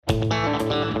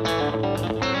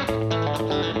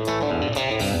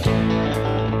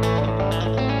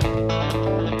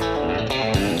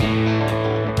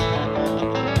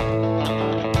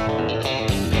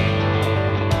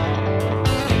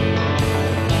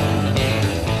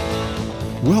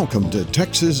Welcome to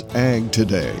Texas Ag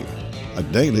Today, a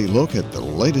daily look at the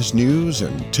latest news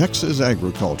in Texas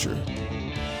agriculture.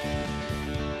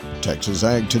 Texas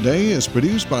Ag Today is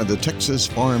produced by the Texas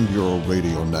Farm Bureau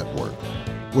Radio Network,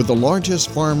 with the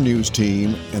largest farm news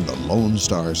team in the Lone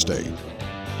Star State.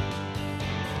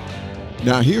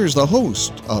 Now here's the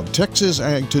host of Texas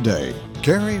Ag Today,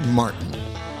 Carrie Martin.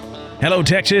 Hello,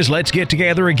 Texas. Let's get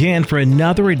together again for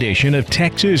another edition of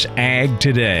Texas Ag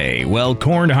Today. Well,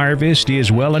 corn harvest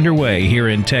is well underway here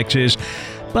in Texas,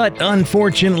 but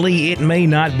unfortunately, it may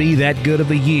not be that good of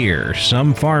a year.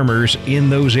 Some farmers in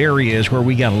those areas where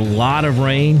we got a lot of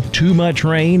rain, too much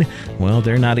rain, well,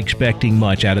 they're not expecting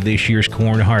much out of this year's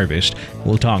corn harvest.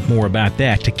 We'll talk more about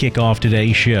that to kick off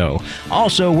today's show.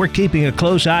 Also, we're keeping a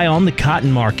close eye on the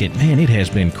cotton market. Man, it has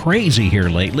been crazy here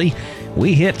lately.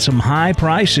 We hit some high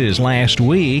prices last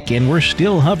week, and we're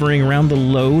still hovering around the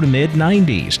low to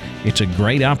mid-90s. It's a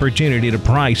great opportunity to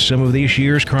price some of this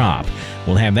year's crop.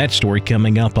 We'll have that story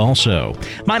coming up also.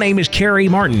 My name is Carrie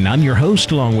Martin. I'm your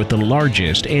host, along with the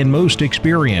largest and most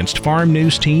experienced farm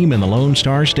news team in the Lone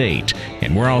Star State.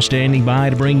 And we're all standing by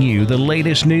to bring you the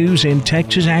latest news in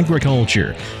Texas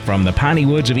agriculture, from the piney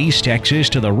woods of East Texas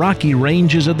to the rocky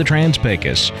ranges of the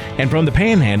Trans-Pecos, and from the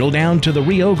Panhandle down to the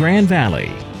Rio Grande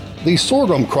Valley. The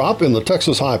sorghum crop in the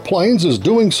Texas High Plains is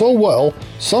doing so well,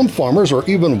 some farmers are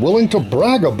even willing to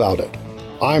brag about it.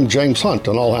 I'm James Hunt,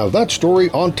 and I'll have that story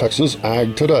on Texas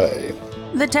Ag Today.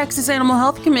 The Texas Animal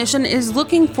Health Commission is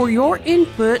looking for your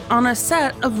input on a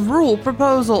set of rule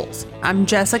proposals. I'm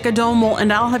Jessica Domel,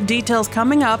 and I'll have details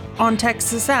coming up on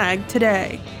Texas Ag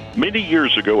Today. Many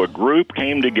years ago, a group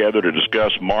came together to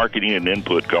discuss marketing and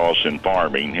input costs in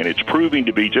farming, and it's proving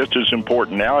to be just as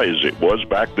important now as it was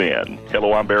back then.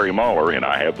 Hello, I'm Barry Mahler, and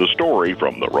I have the story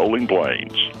from the Rolling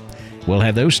Plains. We'll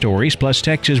have those stories, plus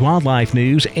Texas wildlife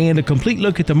news, and a complete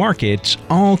look at the markets,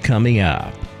 all coming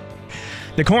up.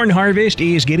 The corn harvest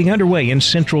is getting underway in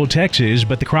central Texas,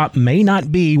 but the crop may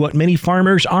not be what many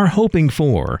farmers are hoping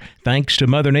for, thanks to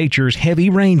Mother Nature's heavy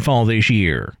rainfall this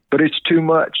year. But it's too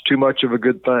much of a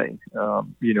good thing.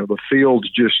 The fields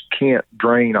just can't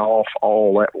drain off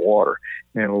all that water.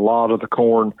 And a lot of the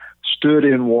corn stood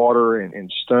in water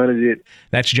and stunted it.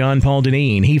 That's John Paul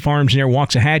Deneen. He farms near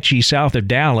Waxahachie, south of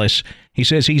Dallas. He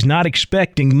says he's not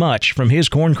expecting much from his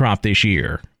corn crop this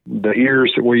year. The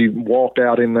ears that we walked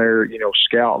out in there,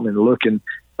 scouting and looking,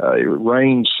 it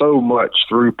rained so much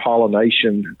through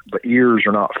pollination, the ears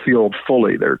are not filled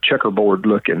fully. They're checkerboard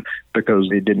looking because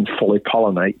they didn't fully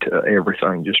pollinate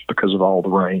everything just because of all the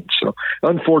rain. So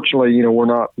unfortunately, we're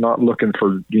not looking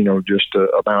for, just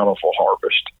a bountiful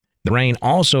harvest. The rain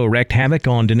also wreaked havoc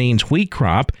on Deneen's wheat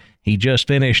crop. He just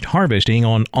finished harvesting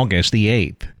on August the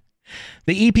 8th.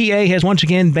 The EPA has once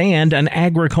again banned an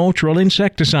agricultural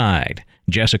insecticide.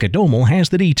 Jessica Domel has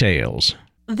the details.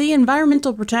 The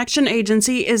Environmental Protection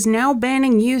Agency is now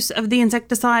banning use of the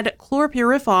insecticide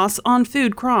chlorpyrifos on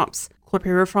food crops.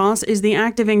 Chlorpyrifos is the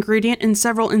active ingredient in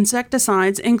several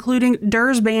insecticides, including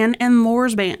Dursban and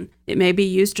Lorsban. It may be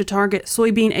used to target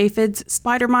soybean aphids,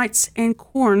 spider mites, and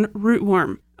corn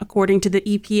rootworm. According to the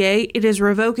EPA, it is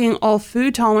revoking all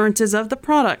food tolerances of the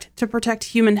product to protect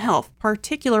human health,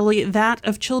 particularly that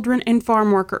of children and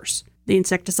farm workers. The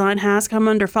insecticide has come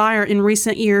under fire in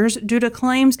recent years due to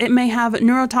claims it may have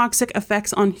neurotoxic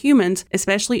effects on humans,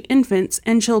 especially infants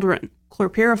and children.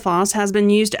 Chlorpyrifos has been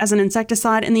used as an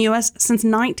insecticide in the U.S. since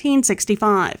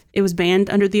 1965. It was banned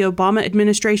under the Obama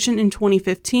administration in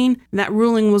 2015. That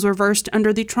ruling was reversed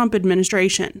under the Trump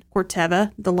administration.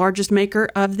 Corteva, the largest maker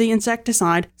of the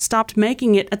insecticide, stopped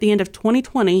making it at the end of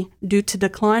 2020 due to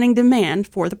declining demand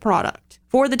for the product.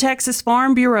 For the Texas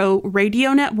Farm Bureau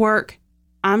Radio Network,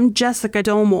 I'm Jessica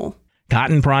Domel.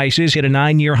 Cotton prices hit a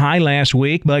 9-year high last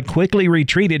week, but quickly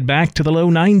retreated back to the low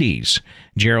 90s.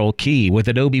 Gerald Key with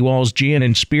Adobe Walls Gin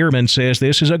and Spearman says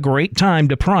this is a great time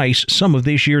to price some of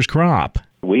this year's crop.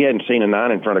 We hadn't seen a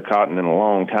 9 in front of cotton in a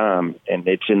long time, and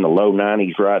it's in the low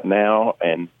 90s right now,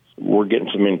 and we're getting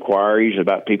some inquiries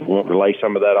about people wanting to lay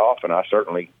some of that off, and I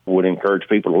certainly would encourage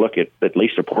people to look at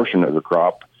least a portion of the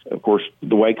crop. Of course,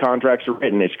 the way contracts are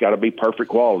written, it's got to be perfect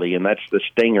quality, and that's the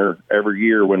stinger every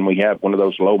year when we have one of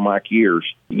those low mic years.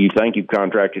 You think you've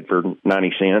contracted for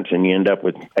 90 cents, and you end up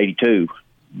with 82.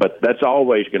 But that's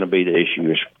always going to be the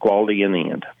issue, is quality in the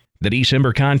end. The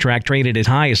December contract traded as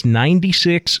high as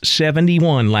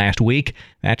 $96.71 last week.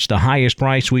 That's the highest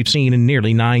price we've seen in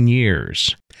nearly 9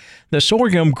 years. The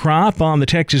sorghum crop on the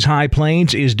Texas High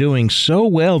Plains is doing so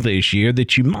well this year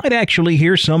that you might actually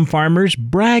hear some farmers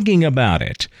bragging about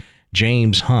it.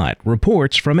 James Hunt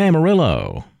reports from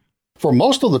Amarillo. For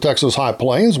most of the Texas High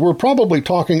Plains, we're probably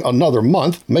talking another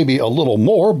month, maybe a little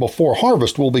more, before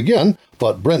harvest will begin,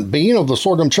 but Brent Bean of the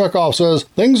Sorghum Checkoff says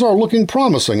things are looking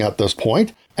promising at this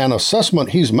point, an assessment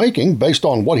he's making based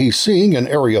on what he's seeing in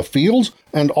area fields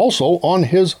and also on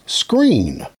his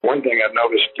screen. One thing I've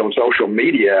noticed on social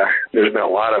media, there's been a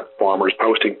lot of farmers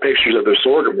posting pictures of their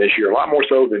sorghum this year, a lot more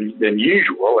so than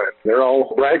usual, and they're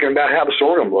all bragging about how the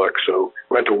sorghum looks. So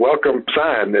that's a welcome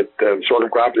sign that the sorghum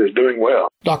crop is doing well.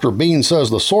 Dr. Bean says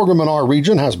the sorghum in our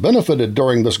region has benefited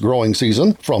during this growing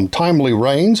season from timely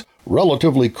rains,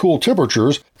 relatively cool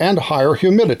temperatures, and higher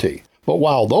humidity. But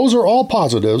while those are all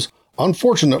positives,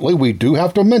 unfortunately, we do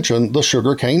have to mention the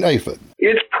sugarcane aphid.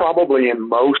 It's probably in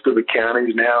most of the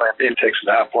counties now in Texas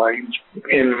High Plains.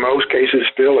 In most cases,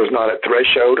 still is not at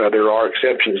threshold. There are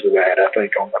exceptions to that. I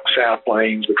think on the South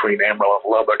Plains between Amarillo and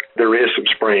Lubbock, there is some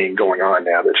spraying going on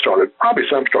now that started, probably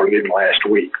some started even last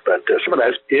week, but some of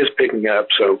that is picking up.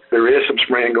 So there is some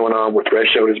spraying going on where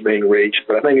threshold is being reached.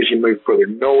 But I think as you move further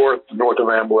north of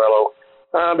Amarillo,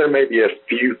 there may be a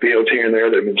few fields here and there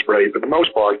that have been sprayed, but for the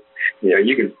most part,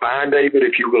 you can find aphid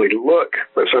if you really look,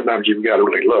 but sometimes you've got to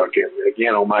really look. And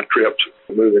again, on my trips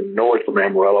moving north from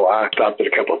Amarillo, I stopped at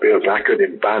a couple of fields and I couldn't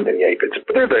even find any aphids,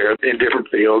 but they're there in different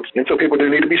fields, and so people do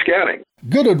need to be scouting.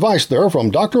 Good advice there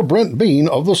from Dr. Brent Bean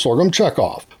of the Sorghum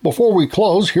Checkoff. Before we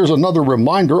close, here's another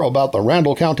reminder about the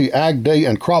Randall County Ag Day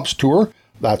and Crops Tour.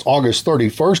 That's August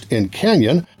 31st in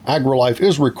Canyon. AgriLife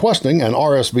is requesting an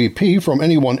RSVP from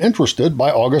anyone interested by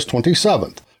August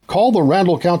 27th. Call the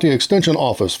Randall County Extension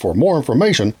Office for more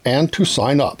information and to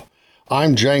sign up.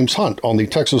 I'm James Hunt on the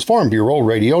Texas Farm Bureau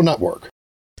Radio Network.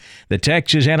 The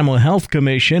Texas Animal Health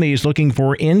Commission is looking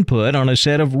for input on a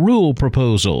set of rule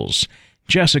proposals.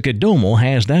 Jessica Domel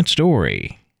has that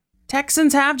story.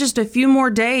 Texans have just a few more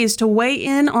days to weigh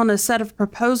in on a set of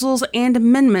proposals and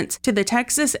amendments to the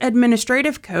Texas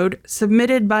Administrative Code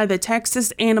submitted by the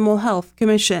Texas Animal Health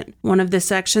Commission. One of the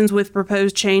sections with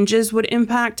proposed changes would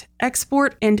impact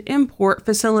export and import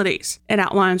facilities. It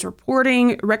outlines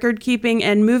reporting, record-keeping,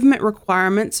 and movement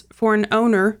requirements for an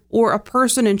owner or a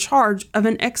person in charge of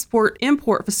an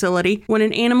export-import facility when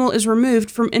an animal is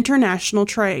removed from international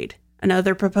trade.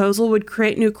 Another proposal would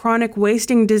create new chronic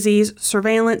wasting disease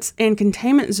surveillance and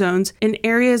containment zones in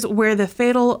areas where the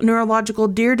fatal neurological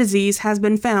deer disease has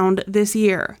been found this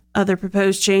year. Other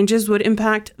proposed changes would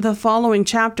impact the following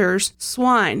chapters: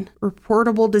 swine,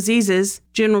 reportable diseases,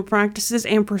 general practices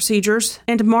and procedures,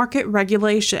 and market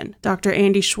regulation. Dr.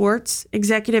 Andy Schwartz,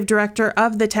 Executive Director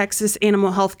of the Texas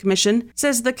Animal Health Commission,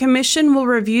 says the commission will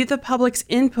review the public's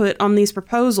input on these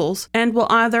proposals and will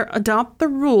either adopt the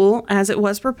rule as it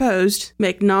was proposed,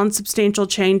 make non-substantial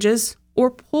changes, or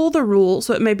pull the rule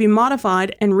so it may be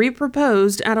modified and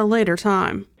reproposed at a later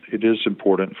time. It is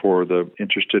important for the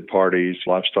interested parties,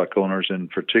 livestock owners in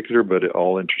particular, but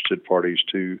all interested parties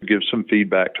to give some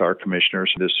feedback to our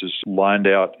commissioners. This is lined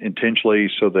out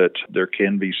intentionally so that there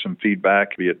can be some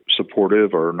feedback, be it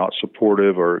supportive or not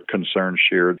supportive or concerns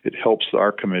shared. It helps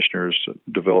our commissioners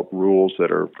develop rules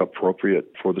that are appropriate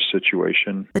for the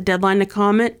situation. The deadline to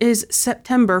comment is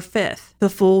September 5th. The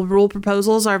full rule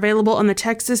proposals are available on the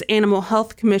Texas Animal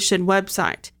Health Commission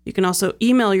website. You can also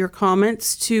email your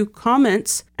comments to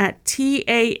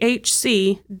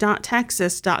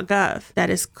comments@tahc.texas.gov.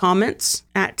 That is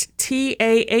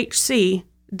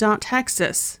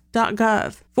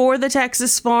comments@tahc.texas.gov. For the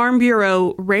Texas Farm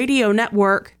Bureau Radio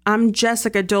Network, I'm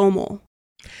Jessica Domel.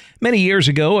 Many years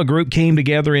ago, a group came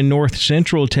together in north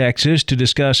central Texas to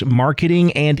discuss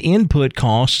marketing and input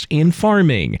costs in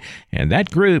farming, and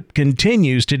that group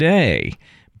continues today.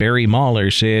 Barry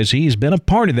Mahler says he's been a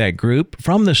part of that group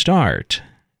from the start.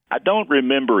 I don't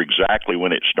remember exactly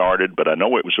when it started, but I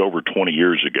know it was over 20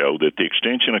 years ago that the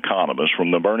extension economist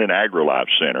from the Vernon AgriLife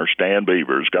Center, Stan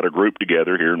Beavers, got a group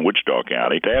together here in Wichita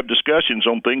County to have discussions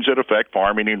on things that affect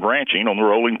farming and ranching on the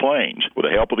rolling plains. With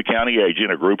the help of the county agent,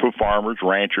 a group of farmers,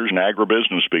 ranchers, and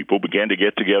agribusiness people began to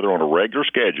get together on a regular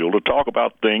schedule to talk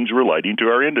about things relating to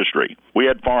our industry. We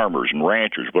had farmers and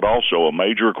ranchers, but also a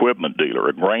major equipment dealer,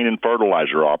 a grain and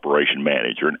fertilizer operation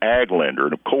manager, an ag lender,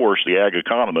 and of course the ag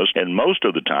economist, and most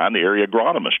of the time time, the area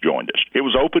agronomist joined us. It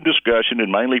was open discussion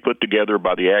and mainly put together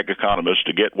by the ag economist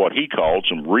to get what he called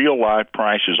some real-life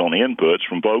prices on inputs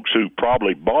from folks who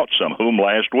probably bought some of them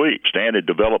last week. Stan had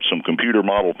developed some computer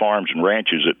model farms and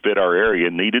ranches that fit our area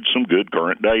and needed some good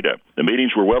current data. The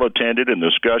meetings were well attended and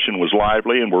the discussion was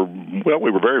lively, and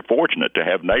we were very fortunate to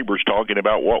have neighbors talking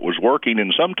about what was working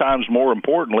and sometimes, more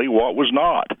importantly, what was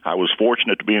not. I was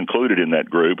fortunate to be included in that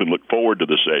group and look forward to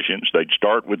the sessions. They'd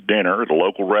start with dinner at a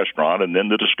local restaurant, and then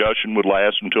the discussion would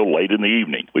last until late in the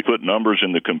evening. We put numbers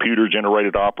in the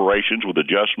computer-generated operations with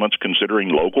adjustments considering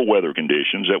local weather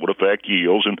conditions that would affect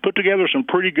yields, and put together some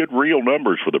pretty good real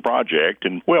numbers for the project,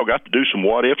 and, got to do some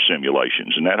what-if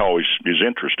simulations, and that always is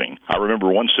interesting. I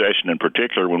remember one session in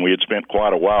particular when we had spent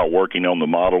quite a while working on the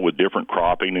model with different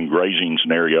cropping and grazing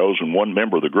scenarios, and one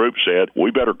member of the group said,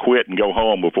 "We better quit and go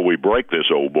home before we break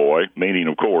this old boy," meaning,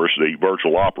 of course, the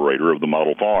virtual operator of the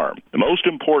model farm. The most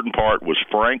important part was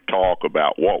frank talk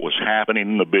about what was happening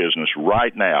in the business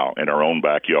right now in our own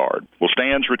backyard. Well,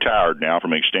 Stan's retired now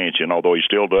from Extension, although he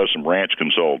still does some ranch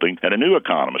consulting, and a new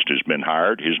economist has been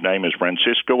hired. His name is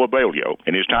Francisco Abelio,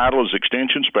 and his title is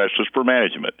Extension Specialist for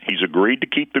Management. He's agreed to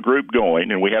keep the group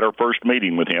going, and we had our first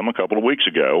meeting with him a couple of weeks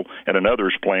ago, and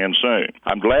another's planned soon.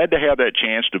 I'm glad to have that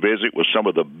chance to visit with some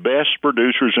of the best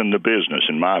producers in the business,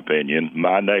 in my opinion,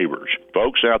 my neighbors.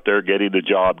 Folks out there getting the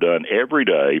job done every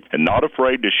day and not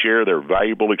afraid to share their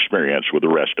valuable experience with the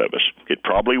rest of us. It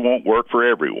probably won't work for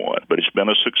everyone, but it's been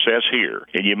a success here,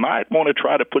 and you might want to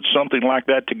try to put something like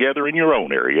that together in your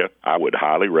own area. I would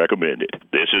highly recommend it.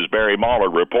 This is Barry Mahler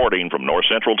reporting from North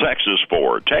Central Texas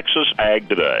for Texas Ag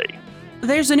Today.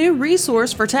 There's a new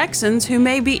resource for Texans who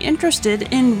may be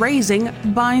interested in raising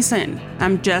bison.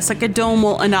 I'm Jessica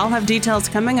Domel, and I'll have details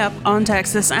coming up on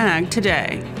Texas Ag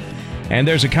Today. And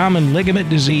there's a common ligament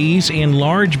disease in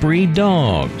large breed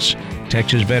dogs.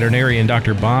 Texas veterinarian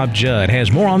Dr. Bob Judd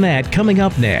has more on that coming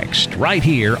up next, right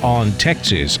here on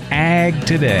Texas Ag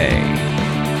Today.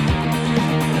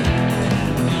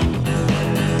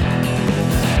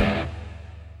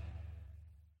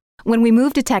 When we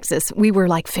moved to Texas, we were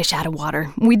like fish out of water.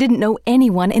 We didn't know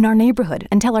anyone in our neighborhood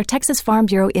until our Texas Farm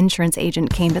Bureau insurance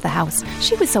agent came to the house.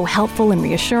 She was so helpful and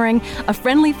reassuring, a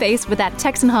friendly face with that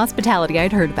Texan hospitality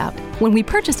I'd heard about. When we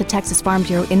purchased a Texas Farm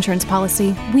Bureau insurance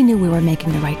policy, we knew we were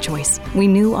making the right choice. We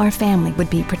knew our family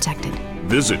would be protected.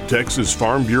 Visit Texas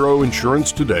Farm Bureau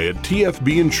Insurance today at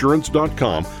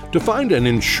tfbinsurance.com to find an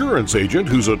insurance agent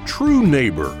who's a true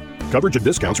neighbor. Coverage and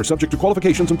discounts are subject to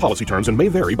qualifications and policy terms and may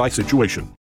vary by situation.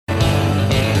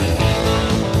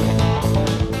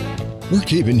 We're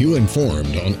keeping you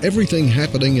informed on everything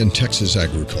happening in Texas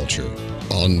agriculture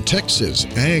on Texas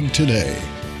Ag Today.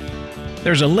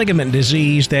 There's a ligament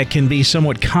disease that can be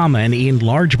somewhat common in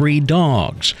large breed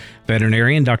dogs.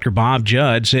 Veterinarian Dr. Bob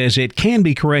Judd says it can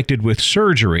be corrected with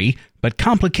surgery, but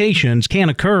complications can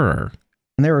occur.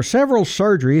 And there are several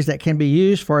surgeries that can be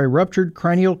used for a ruptured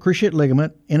cranial cruciate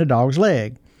ligament in a dog's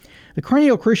leg. The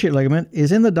cranial cruciate ligament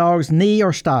is in the dog's knee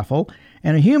or stifle,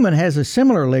 and a human has a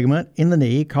similar ligament in the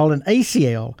knee called an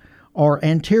ACL, or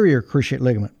anterior cruciate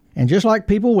ligament. And just like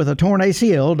people with a torn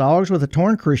ACL, dogs with a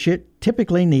torn cruciate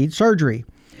typically need surgery.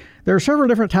 There are several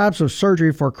different types of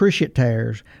surgery for cruciate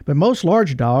tears, but most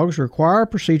large dogs require a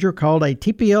procedure called a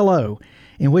TPLO,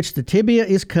 in which the tibia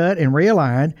is cut and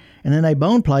realigned, and then a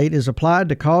bone plate is applied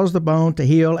to cause the bone to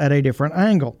heal at a different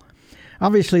angle.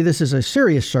 Obviously, this is a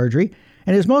serious surgery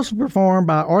and is mostly performed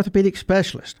by orthopedic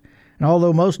specialists. And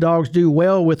although most dogs do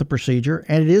well with the procedure,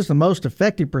 and it is the most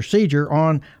effective procedure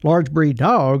on large breed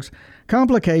dogs,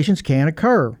 complications can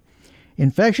occur.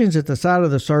 Infections at the site of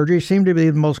the surgery seem to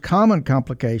be the most common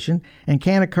complication and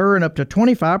can occur in up to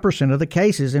 25% of the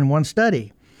cases in one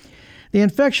study. The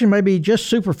infection may be just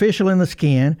superficial in the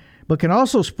skin, but can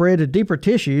also spread to deeper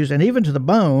tissues and even to the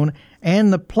bone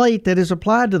and the plate that is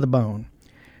applied to the bone.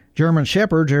 German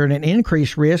Shepherds are at an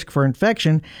increased risk for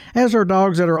infection, as are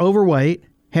dogs that are overweight,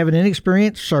 have an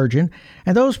inexperienced surgeon,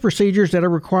 and those procedures that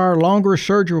require longer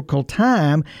surgical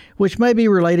time, which may be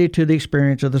related to the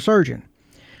experience of the surgeon.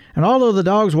 And although the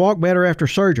dogs walk better after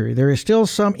surgery, there is still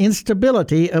some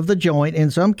instability of the joint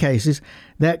in some cases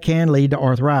that can lead to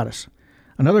arthritis.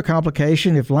 Another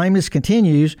complication, if lameness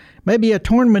continues, may be a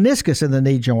torn meniscus in the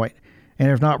knee joint,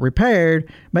 and if not repaired,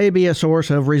 may be a source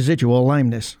of residual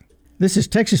lameness. This is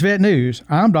Texas Vet News.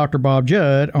 I'm Dr. Bob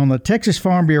Judd on the Texas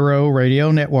Farm Bureau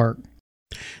Radio Network.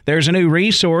 There's a new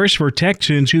resource for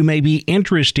Texans who may be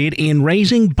interested in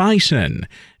raising bison.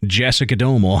 Jessica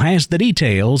Domel has the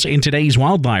details in today's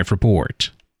Wildlife Report.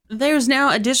 There's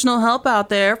now additional help out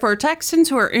there for Texans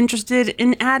who are interested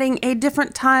in adding a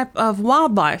different type of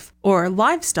wildlife or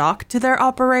livestock to their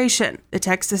operation. The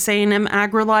Texas A&M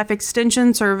AgriLife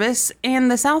Extension Service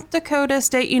and the South Dakota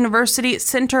State University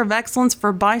Center of Excellence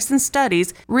for Bison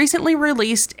Studies recently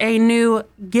released a new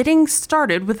Getting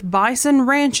Started with Bison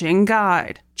Ranching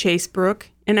guide. Chase Brook,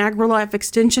 an AgriLife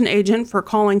Extension agent for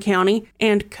Collin County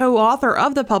and co-author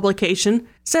of the publication,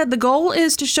 said the goal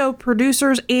is to show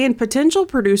producers and potential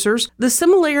producers the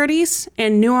similarities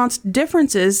and nuanced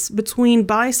differences between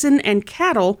bison and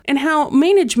cattle and how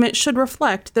management should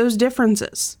reflect those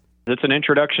differences. It's an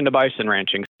introduction to bison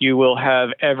ranching. You will have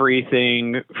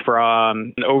everything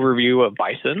from an overview of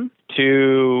bison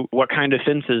to what kind of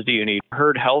fences do you need,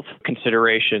 herd health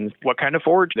considerations, what kind of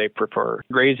forage they prefer,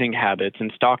 grazing habits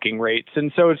and stocking rates.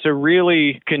 And so it's a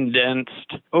really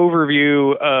condensed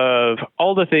overview of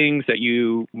all the things that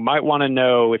you might want to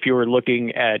know if you were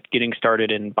looking at getting started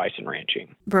in bison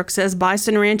ranching. Brooks says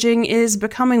bison ranching is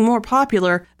becoming more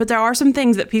popular, but there are some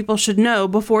things that people should know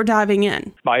before diving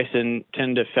in. Bison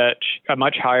tend to fetch a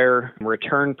much higher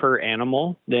return per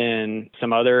animal than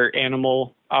some other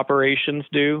animal operations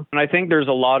do. And I think there's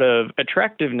a lot of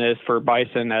attractiveness for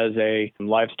bison as a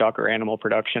livestock or animal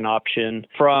production option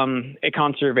from a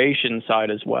conservation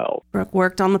side as well. Brooke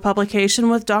worked on the publication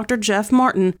with Dr. Jeff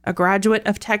Martin, a graduate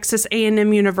of Texas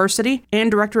A&M University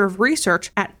and director of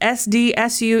research at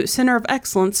SDSU Center of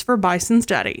Excellence for Bison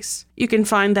Studies. You can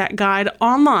find that guide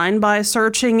online by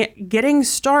searching Getting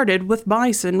Started with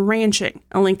Bison Ranching.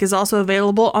 A link is also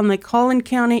available on the Collin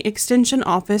County Extension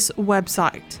Office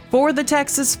website. For the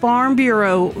Texas Farm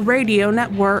Bureau Radio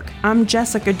Network, I'm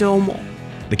Jessica Domel.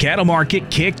 The cattle market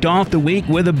kicked off the week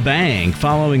with a bang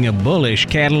following a bullish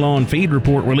cattle on feed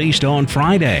report released on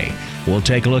Friday. We'll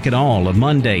take a look at all of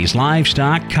Monday's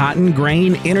livestock, cotton,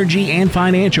 grain, energy, and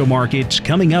financial markets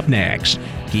coming up next.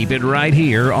 Keep it right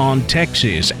here on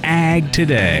Texas Ag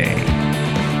Today.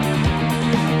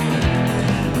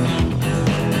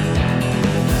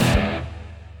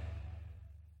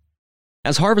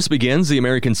 As harvest begins, the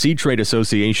American Seed Trade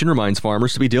Association reminds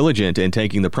farmers to be diligent in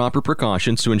taking the proper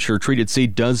precautions to ensure treated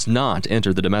seed does not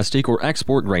enter the domestic or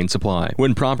export grain supply.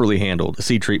 When properly handled,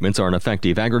 seed treatments are an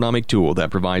effective agronomic tool that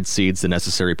provides seeds the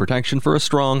necessary protection for a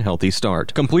strong, healthy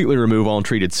start. Completely remove all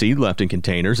treated seed left in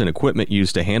containers and equipment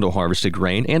used to handle harvested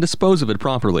grain and dispose of it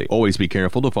properly. Always be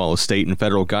careful to follow state and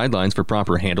federal guidelines for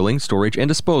proper handling, storage, and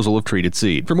disposal of treated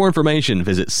seed. For more information,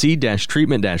 visit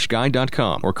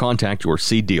seed-treatment-guide.com or contact your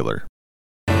seed dealer.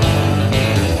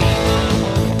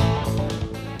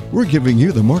 We're giving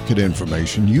you the market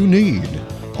information you need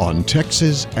on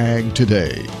Texas Ag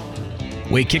Today.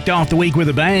 We kicked off the week with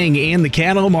a bang in the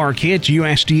cattle markets.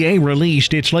 USDA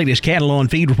released its latest cattle on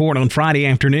feed report on Friday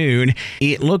afternoon.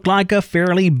 It looked like a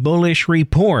fairly bullish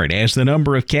report as the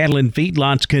number of cattle in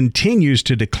feedlots continues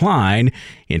to decline.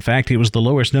 In fact, it was the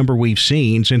lowest number we've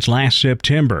seen since last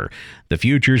September. The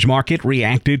futures market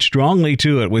reacted strongly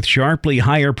to it with sharply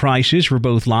higher prices for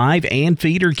both live and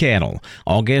feeder cattle.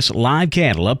 August live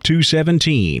cattle up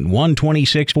 $217,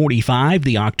 $126.45.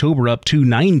 The October up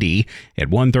 $290 at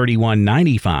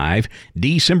 $131.95.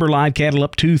 December live cattle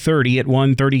up $230 at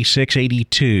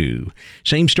 $136.82.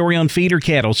 Same story on feeder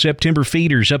cattle. September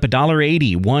feeders up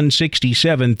 $1.80,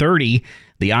 $167.30.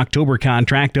 The October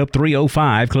contract up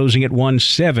 $305, closing at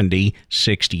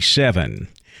 $170.67.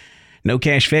 No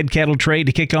cash fed cattle trade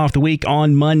to kick off the week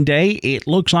on Monday. It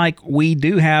looks like we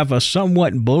do have a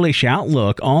somewhat bullish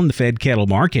outlook on the fed cattle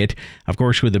market. Of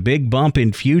course, with a big bump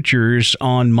in futures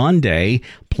on Monday,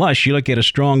 plus you look at a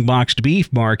strong boxed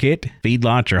beef market,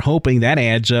 feedlots are hoping that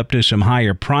adds up to some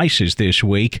higher prices this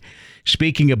week.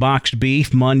 Speaking of boxed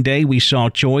beef, Monday we saw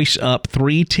choice up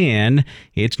 $3.10.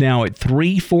 It's now at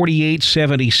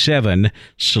 $348.77.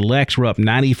 Selects were up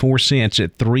 94 cents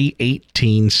at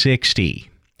 $318.60.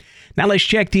 Now let's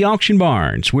check the auction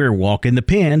barns. We're walking the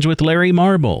pens with Larry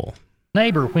Marble.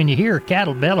 Neighbor, when you hear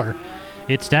cattle beller,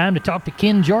 it's time to talk to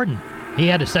Ken Jordan. He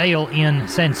had a sale in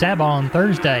San Saba on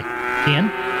Thursday. Ken,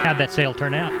 how'd that sale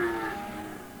turn out?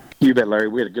 You bet, Larry.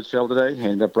 We had a good sale today.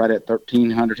 Ended up right at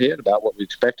 1,300 head, about what we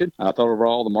expected. I thought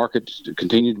overall the market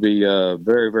continued to be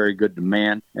very, very good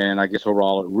demand. And I guess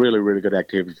overall, really, really good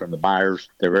activity from the buyers.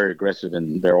 They're very aggressive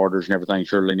in their orders and everything.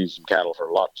 Surely need some cattle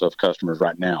for lots of customers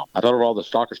right now. I thought overall the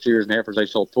stocker steers and heifers, they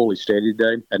sold fully steady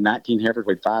today. At 19 heifers,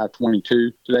 we had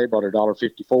 522 today. Bought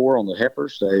 $1.54 on the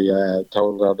heifers. They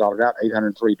totaled out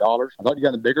 $803. I thought you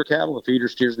got the bigger cattle, the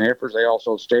feeders, steers, and heifers. They all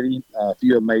sold steady. A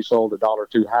few of them may sold $1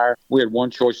 too higher. We had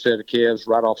one choice sale set of calves,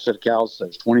 right off set of cows.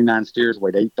 There's 29 steers,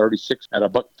 weighed 836 at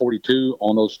 $1.42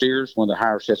 on those steers. One of the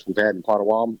higher sets we've had in quite a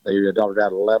while. They dollared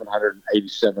out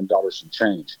 $1,187 and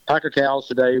change. Packer cows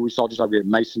today, we saw just like we did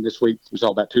Mason this week. We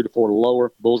saw about 2 to 4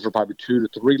 lower. Bulls are probably 2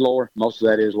 to 3 lower. Most of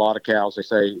that is a lot of cows, they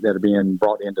say, that are being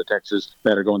brought into Texas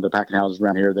that are going to the packing houses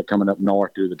around here. They're coming up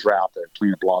north due to the drought. They're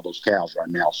cleaning up a lot of those cows right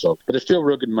now. So, but there's still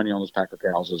real good money on those Packer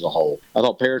cows as a whole. I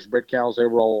thought pairs bred cows, they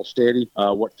were all steady.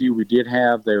 What few we did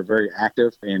have, they were very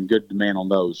active and good demand on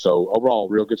those. So overall,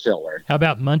 real good sale, Larry. How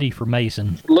about Monday for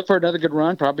Mason? Look for another good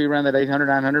run, probably around that 800,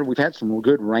 900. We've had some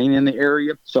good rain in the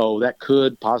area, so that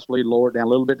could possibly lower it down a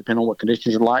little bit, depending on what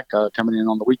conditions are like coming in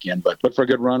on the weekend. But look for a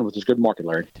good run with this good market,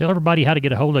 Larry. Tell everybody how to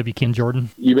get a hold of you, Ken Jordan.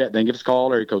 You bet. Then give us a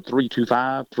call, area code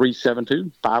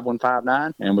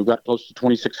 325-372-5159. And we've got close to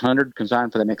 2,600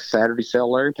 consigned for the next Saturday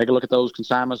sale, Larry. Take a look at those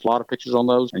consignments, a lot of pictures on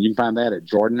those, and you can find that at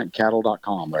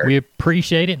jordan@cattle.com, Larry. We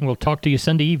appreciate it, and we'll talk to you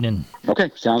Sunday evening.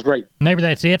 Okay, sounds great. Neighbor,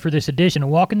 that's it for this edition of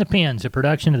Walking the Pens, a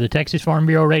production of the Texas Farm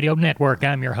Bureau Radio Network.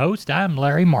 I'm your host. I'm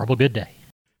Larry Marble. Good day.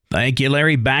 Thank you,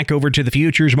 Larry. Back over to the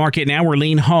futures market now, where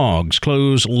lean hogs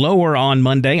close lower on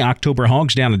Monday. October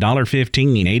hogs down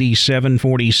 $1.15,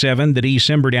 87.47. The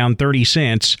December down 30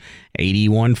 cents,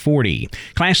 81.40.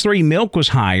 Class 3 milk was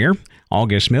higher.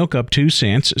 August milk up 2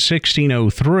 cents,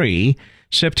 16.03.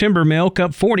 September milk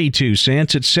up 42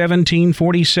 cents at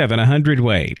 17.47 a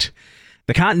hundredweight.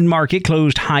 The cotton market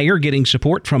closed higher, getting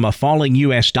support from a falling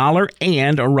U.S. dollar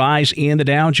and a rise in the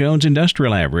Dow Jones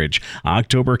Industrial Average.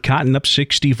 October cotton up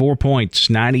 64 points,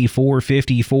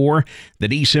 94.54. The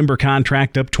December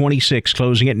contract up 26,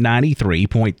 closing at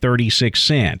 93.36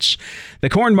 cents. The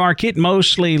corn market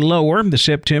mostly lower. The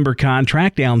September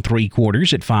contract down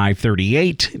 3/4 at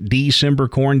 5.38. December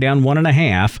corn down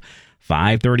 1.5.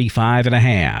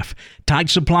 5.35.5. Tight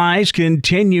supplies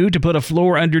continue to put a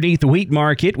floor underneath the wheat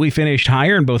market. We finished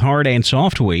higher in both hard and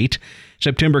soft wheat.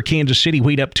 September Kansas City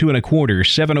wheat up 2 1/4,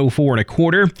 7.04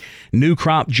 1/4. New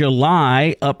crop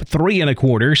July up 3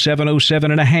 1/4,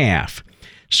 7.07 1/2.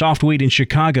 Soft wheat in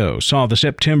Chicago saw the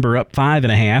September up 5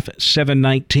 1/2,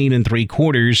 7.19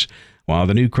 3/4. While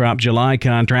the new crop July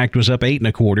contract was up 8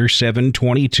 1/4,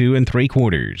 7.22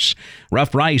 3/4.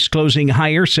 Rough rice closing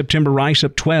higher. September rice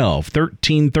up 12,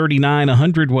 13.39 a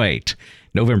hundredweight.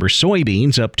 November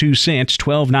soybeans up 2 cents,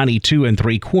 12.92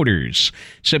 3/4.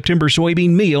 September soybean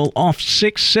meal off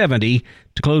 6.70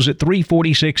 to close at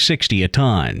 346.60 a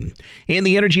ton. In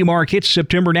the energy markets,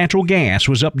 September natural gas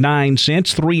was up 9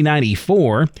 cents,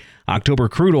 3.94. October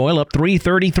crude oil up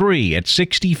 3.33 at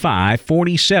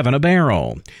 65.47 a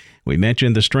barrel. We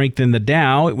mentioned the strength in the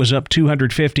Dow. It was up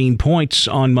 215 points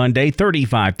on Monday,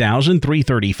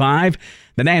 35,335.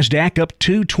 The NASDAQ up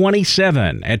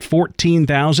 227 at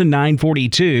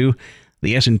 14,942.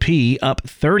 The S&P up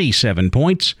 37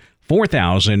 points,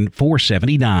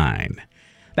 4,479.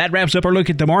 That wraps up our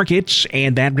look at the markets,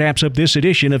 and that wraps up this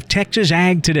edition of Texas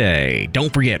Ag Today.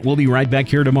 Don't forget, we'll be right back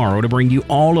here tomorrow to bring you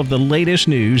all of the latest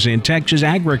news in Texas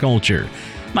agriculture.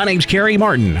 My name's Kerry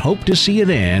Martin. Hope to see you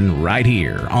then right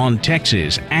here on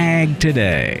Texas Ag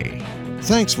Today.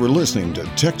 Thanks for listening to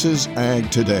Texas Ag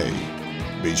Today.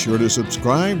 Be sure to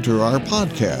subscribe to our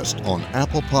podcast on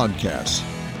Apple Podcasts,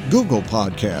 Google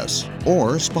Podcasts,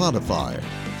 or Spotify.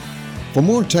 For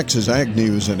more Texas Ag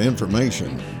news and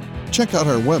information, check out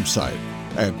our website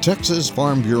at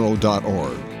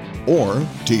texasfarmbureau.org or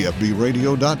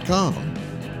tfbradio.com.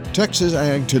 Texas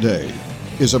Ag Today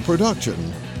is a production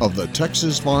of the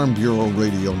Texas Farm Bureau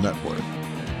Radio Network.